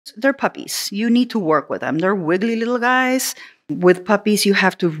they're puppies. You need to work with them. They're wiggly little guys. With puppies, you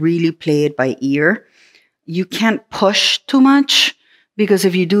have to really play it by ear. You can't push too much, because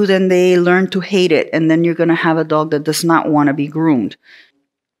if you do, then they learn to hate it. And then you're going to have a dog that does not want to be groomed.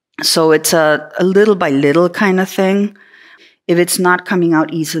 So it's a little by little kind of thing. If it's not coming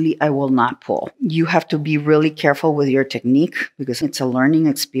out easily, I will not pull. You have to be really careful with your technique, because it's a learning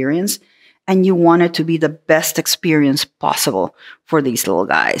experience. And you want it to be the best experience possible for these little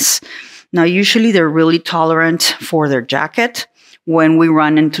guys. Now, usually they're really tolerant for their jacket. When we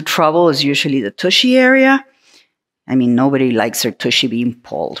run into trouble is usually the tushy area. I mean, nobody likes their tushy being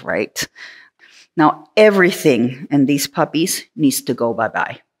pulled, right? Now, everything in these puppies needs to go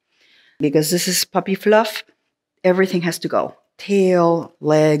bye-bye. Because this is puppy fluff, everything has to go. Tail,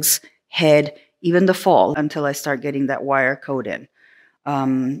 legs, head, even the fall, until I start getting that wire coat in.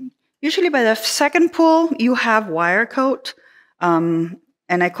 Usually by the second pull, you have wire coat. And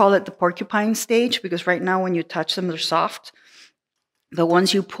I call it the porcupine stage, because right now when you touch them, they're soft. The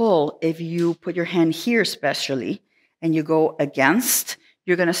ones you pull, if you put your hand here especially, and you go against,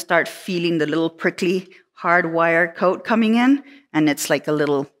 you're going to start feeling the little prickly hard wire coat coming in. And it's like a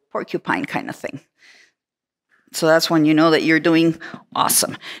little porcupine kind of thing. So that's when you know that you're doing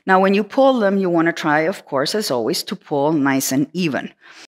awesome. Now, when you pull them, you want to try, of course, as always, to pull nice and even.